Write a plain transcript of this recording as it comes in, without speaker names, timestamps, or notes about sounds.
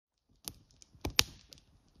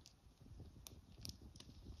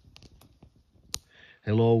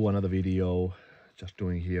Hello, another video. Just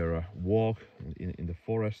doing here a walk in the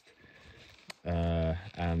forest,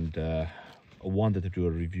 and wanted to do a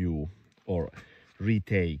review or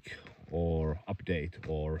retake or update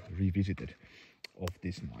or revisit it of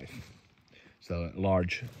this knife. It's a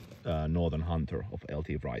large northern hunter of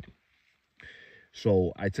LT Wright.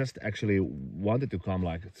 So I just actually wanted to come,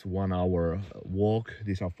 like, it's 1 hour walk.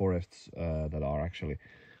 These are forests that are actually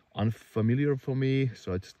unfamiliar for me,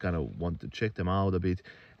 so I just kind of want to check them out a bit.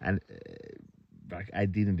 And like, I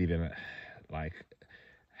didn't even like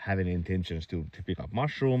have any intentions to pick up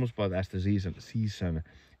mushrooms, but as the season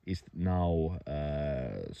is now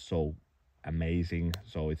so amazing,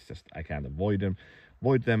 so it's just I can't avoid them.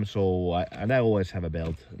 So I always have a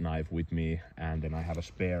belt knife with me, and then I have a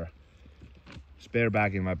spare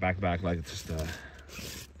bag in my backpack, like just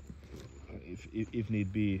if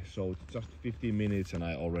need be. So it's just 15 minutes and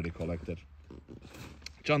I already collected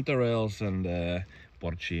chanterelles and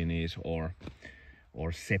porcinis or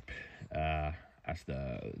Sepp, as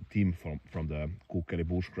the team from the Kukkeli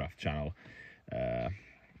Bushcraft channel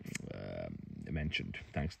mentioned.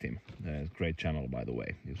 Thanks, Tim. Great channel, by the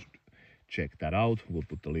way. You should check that out. We'll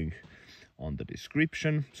put the link on the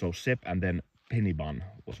description. So Sepp, and then Penny Bun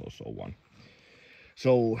was also one.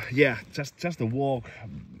 So yeah, just a walk,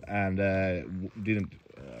 and didn't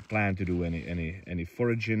plan to do any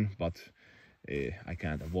foraging, but I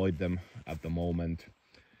can't avoid them at the moment.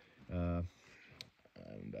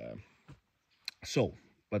 So,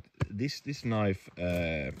 but this knife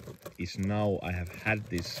is now, I have had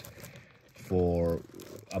this for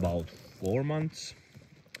about 4 months,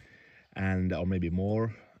 and or maybe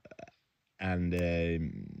more, and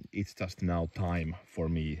it's just now time for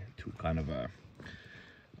me to kind of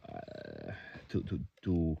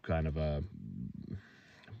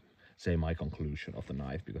say my conclusion of the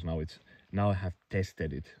knife, because now I have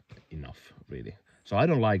tested it enough, really. So I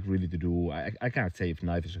don't like really to do, I can't say if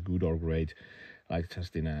knife is a good or great, like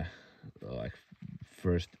just in a like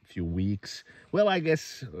first few weeks. Well, I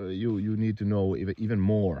guess you need to know even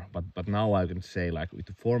more, but now I can say, like, with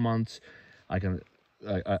the 4 months, I can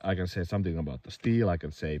say something about the steel. I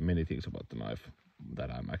can say many things about the knife that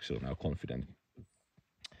I'm actually now confident.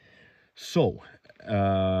 So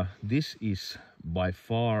this is by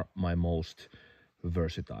far my most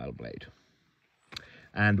versatile blade.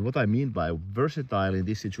 And what I mean by versatile in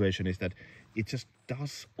this situation is that it just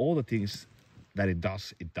does all the things that it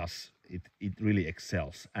does. It really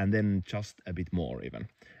excels, and then just a bit more even.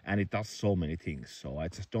 And it does so many things. So I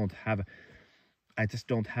just don't have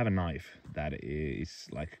a knife that is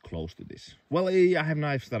like close to this. Well, I have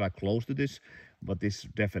knives that are close to this, but this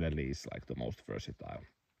definitely is like the most versatile.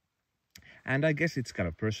 And I guess it's kind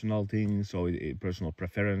of personal thing, so personal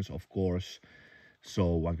preference, of course.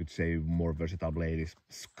 So one could say more versatile blade is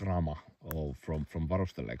Skrama, or from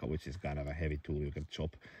Varustelleko, which is kind of a heavy tool. You can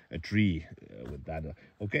chop a tree with that.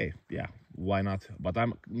 Okay, yeah, why not? But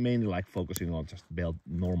I'm mainly like focusing on just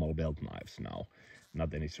normal belt knives now,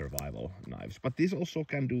 not any survival knives. But this also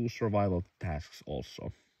can do survival tasks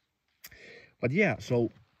also. But yeah, so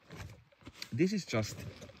this is just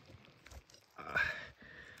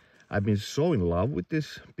I've been so in love with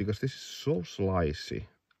this because this is so slicey.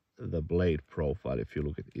 The blade profile, if you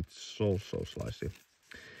look at it, it's so slicey.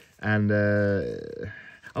 And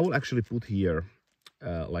I will actually put here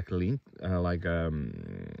like link, like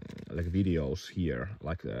videos here,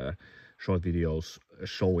 like short videos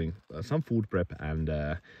showing some food prep and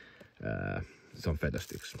some feather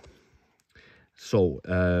sticks. So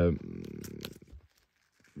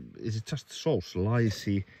it's just so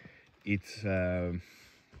slicey.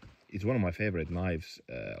 It's one of my favorite knives,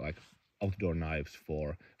 like outdoor knives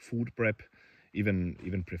for food prep.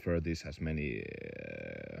 Even prefer this as many,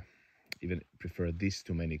 even prefer this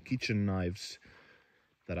to many kitchen knives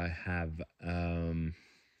that I have.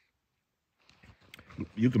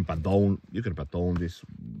 You can baton this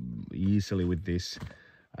easily with this.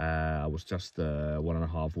 I was just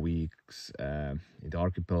 1.5 weeks in the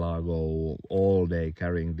archipelago, all day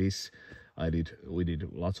carrying this. We did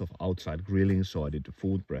lots of outside grilling, so I did the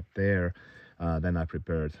food prep there. Then I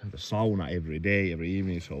prepared the sauna every day, every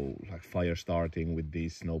evening, so like fire starting with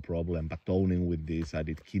this, no problem. Batoning with this. I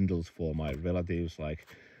did kindles for my relatives, like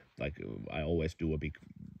I always do a big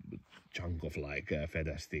chunk of like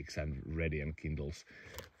feather sticks and ready and kindles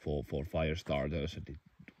for fire starters. I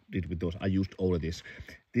did with those. I used all of this.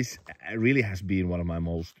 This really has been one of my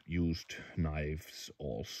most used knives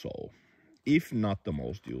also, if not the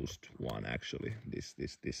most used one, actually, this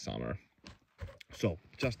summer. So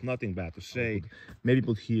just nothing bad to say. Maybe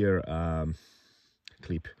put here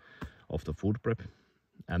clip of the food prep,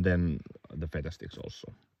 and then the feather sticks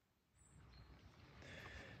also.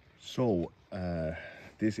 So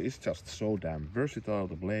this is just so damn versatile,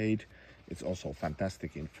 the blade. It's also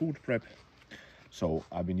fantastic in food prep. So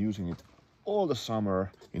I've been using it all the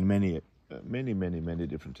summer in many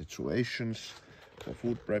different situations for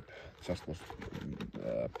food prep. Just was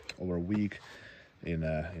over a week in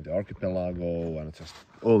the archipelago, and just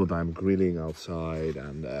all the time grilling outside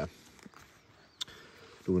and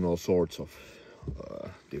doing all sorts of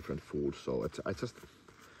different food. So I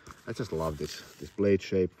just love this blade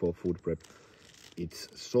shape for food prep. It's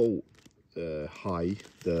so high,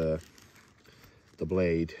 the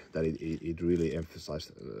blade, that it really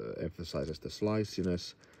emphasizes the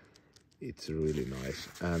sliciness. It's really nice,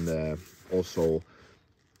 and also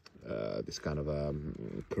this kind of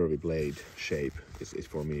curvy blade shape is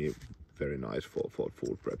for me very nice for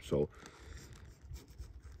food prep. So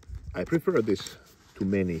I prefer this to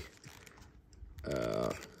many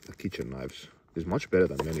kitchen knives. It's much better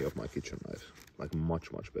than many of my kitchen knives, like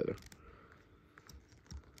much better.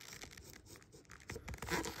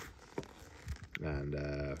 And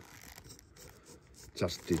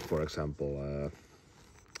just did, for example,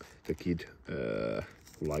 the kid who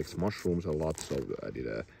likes mushrooms a lot, so I did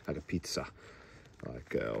like a pizza,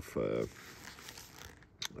 like of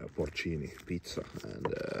porcini pizza, and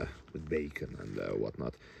with bacon and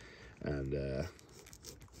whatnot, and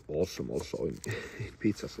awesome also in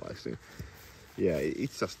pizza slicing. Yeah,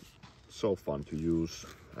 it's just so fun to use,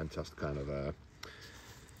 and just kind of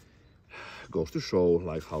goes to show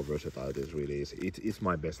like how versatile this really is. It's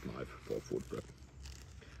my best knife for food prep.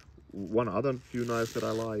 One other few knives that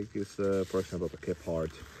I like is, for example, the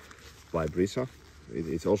Kephart by Brisa.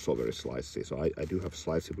 It's also very slicey, so I do have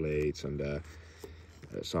slicey blades and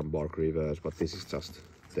some bark rivers, but this is just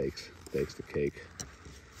takes the cake.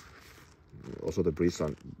 Also the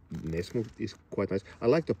Brisa Nesmuk is quite nice. I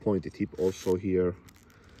like the pointy tip also here.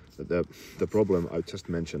 The problem I just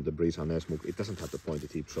mentioned, the Brisa Nesmuk, it doesn't have the pointy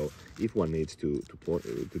tip, so if one needs to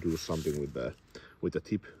do something with the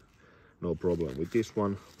tip, no problem. With this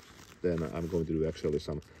one, then I'm going to do actually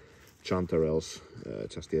some chanterelles.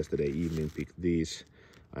 Just yesterday evening picked these.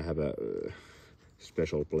 I have a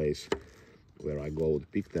special place where I go to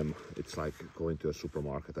pick them. It's like going to a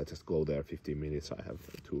supermarket. I just go there 15 minutes. I have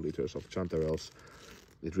 2 liters of chanterelles.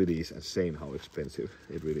 It really is insane how expensive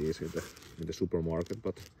it really is in the supermarket,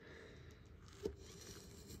 but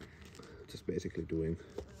just basically doing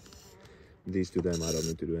these to them. I don't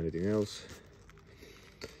need to do anything else.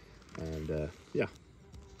 And yeah,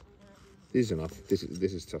 this is enough. This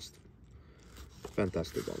is just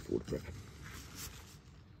fantastic on food prep.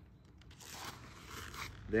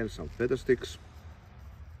 Then some feather sticks.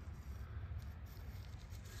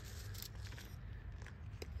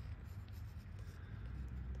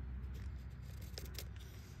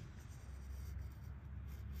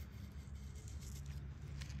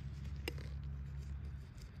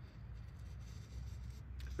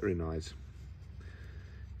 Very nice,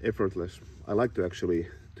 effortless. I like to actually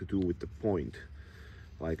to do with the point,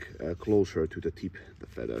 like closer to the tip, the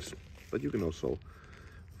feathers. But you can also,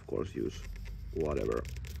 of course, use whatever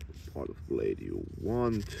part of the blade you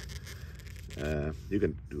want. You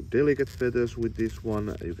can do delicate feathers with this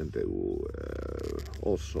one. You can do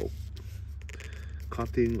also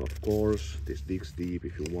cutting, of course. This digs deep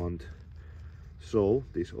if you want. So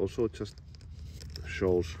this also just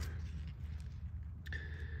shows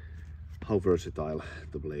how versatile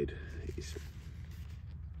the blade is.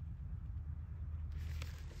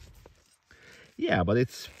 Yeah, but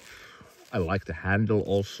I like the handle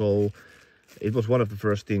also. It was one of the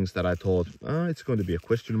first things that I thought, it's going to be a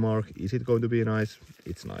question mark. Is it going to be nice?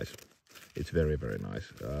 It's nice. It's very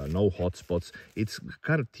nice. No hot spots. It's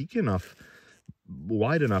kind of thick enough,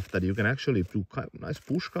 wide enough that you can actually do nice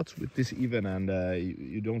push cuts with this even, and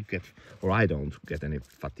you don't get, or I don't get any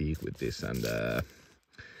fatigue with this, and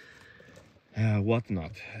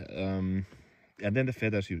whatnot. And then the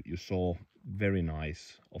feathers you saw, very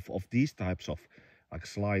nice of these types of like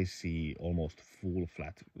slicey, almost full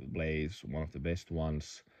flat blades, one of the best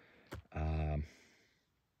ones.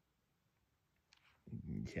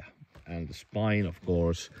 Yeah, and the spine, of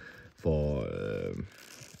course, for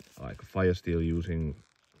like fire steel using,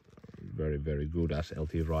 very good, as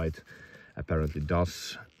LT Wright apparently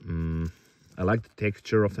does. I like the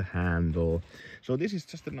texture of the handle. So this is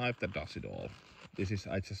just a knife that does it all. This is,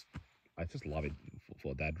 I just love it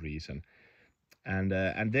for that reason. And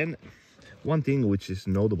then one thing which is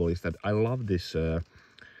notable is that I love this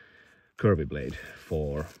curvy blade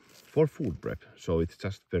for food prep. So it's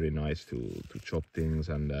just very nice to chop things,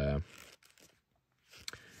 and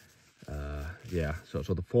yeah, so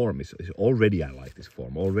the form is already, I like this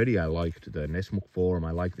form. Already I liked the Nesmuk form,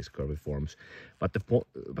 I like these curvy forms. But the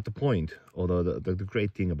point, although the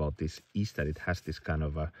great thing about this is that it has this kind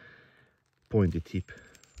of a pointy tip.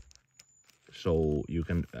 So you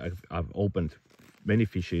can, I've opened many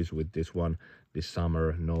fishes with this one this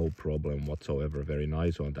summer, no problem whatsoever. Very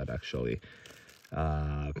nice on that actually.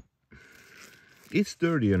 It's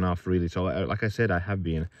sturdy enough really. So like I said, I have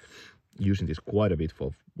been using this quite a bit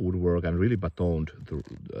for woodwork and really batoned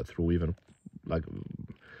through even like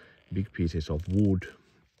big pieces of wood.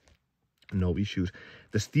 No issues.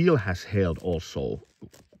 The steel has held also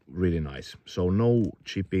really nice. So no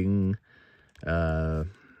chipping.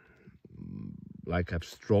 Like I've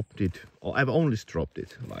stropped it, or I've only stropped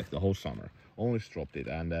it like the whole summer. Only stropped it,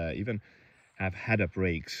 and even have had a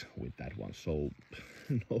breaks with that one. So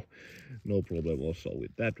no problem also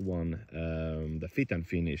with that one. The fit and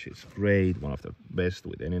finish is great, one of the best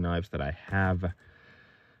with any knives that I have.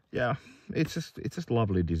 Yeah, it's just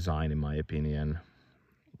lovely design in my opinion.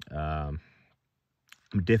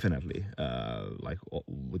 Definitely, like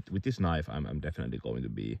with this knife, I'm definitely going to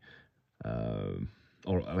be,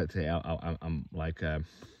 or let's say I'm like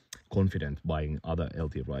confident buying other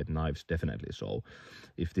LT Wright knives, definitely. So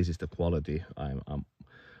if this is the quality, I'm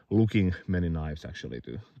looking many knives actually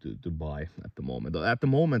to buy at the moment. At the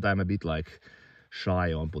moment, I'm a bit like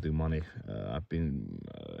shy on putting money. I've been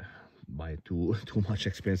buying too much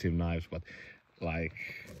expensive knives, but like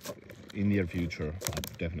in near future, I'm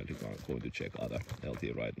definitely going to check other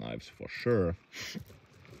LT Wright knives for sure.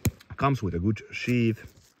 Comes with a good sheath,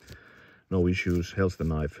 no issues, holds the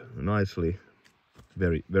knife nicely,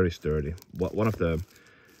 very sturdy. One of the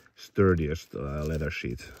sturdiest leather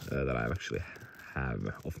sheets that I actually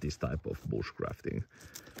have of this type of bushcrafting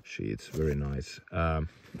sheets. Very nice.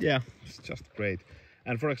 Yeah, it's just great.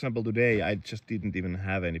 And for example, today I just didn't even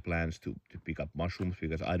have any plans to pick up mushrooms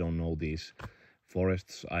because I don't know these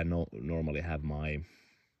forests. I normally have my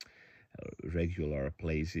regular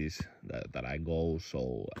places that I go,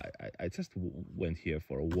 so I just went here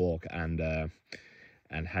for a walk and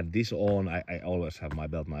had this on. I always have my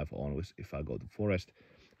belt knife on if I go to forest,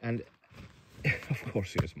 and of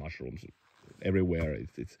course there's mushrooms everywhere.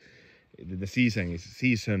 The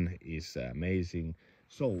season is amazing.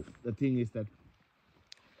 So the thing is that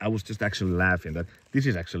I was just actually laughing that this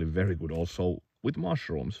is actually very good also with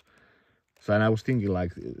mushrooms. So, and I was thinking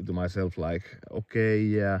like to myself, like, okay,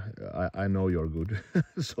 yeah, I know you're good,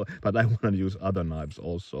 so, but I want to use other knives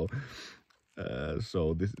also.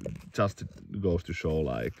 So this just goes to show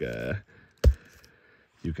like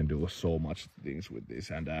you can do so much things with this.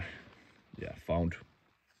 And yeah, found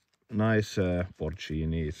nice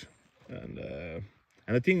porcinis, and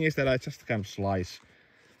the thing is that I just kind of slice.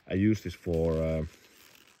 I use this for.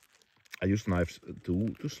 I use knives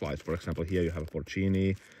to slice. For example, here you have a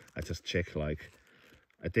porcini. I just check, like,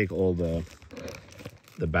 I take all the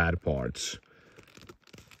bad parts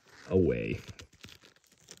away,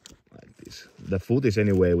 like this. The foot is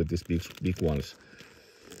anyway with these big ones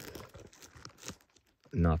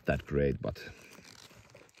not that great, but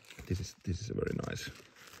this is very nice.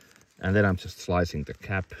 And then I'm just slicing the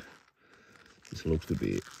cap. This looks to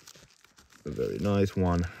be a very nice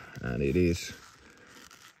one, and it is.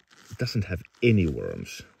 It doesn't have any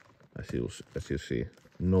worms, as you see.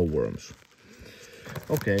 No worms.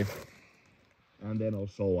 Okay, and then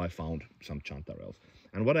also I found some chanterelles.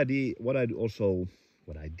 And what I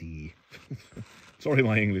sorry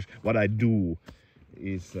my English, what I do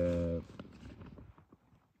is, for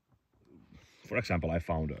example, I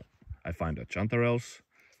find a chanterelles,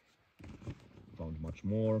 found much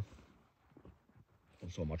more,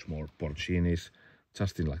 also much more porcinis,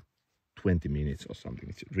 just in like 20 minutes or something.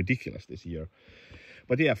 It's ridiculous this year.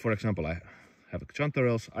 But yeah, for example, I have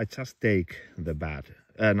chanterelles. I just take the bad,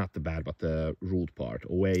 not the bad, but the root part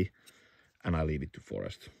away, and I leave it to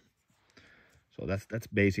forest. So that's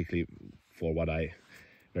basically for what I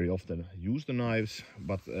very often use the knives.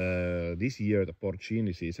 But this year the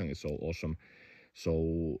porcini season is so awesome,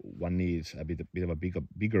 so one needs a bit of a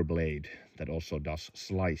bigger blade that also does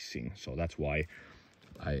slicing. So that's why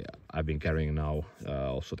I've been carrying now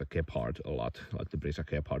also the Kephart a lot, like the Brisa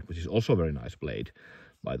Kephart, which is also a very nice blade,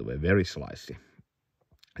 by the way, very slicey.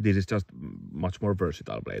 This is just much more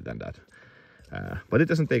versatile blade than that, but it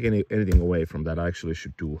doesn't take anything away from that. I actually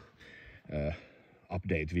should do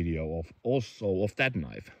update video of that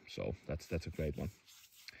knife, so that's a great one.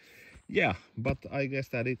 Yeah, but I guess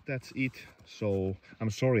that's it. So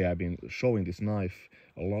I'm sorry I've been showing this knife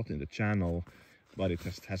a lot in the channel, but it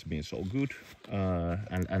just has been so good,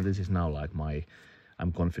 and this is now like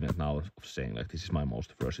I'm confident now of saying like this is my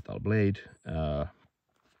most versatile blade.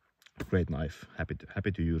 great knife.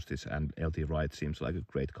 Happy to use this, and LT Wright seems like a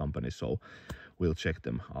great company, so we'll check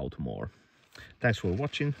them out more. Thanks for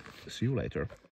watching. See you later.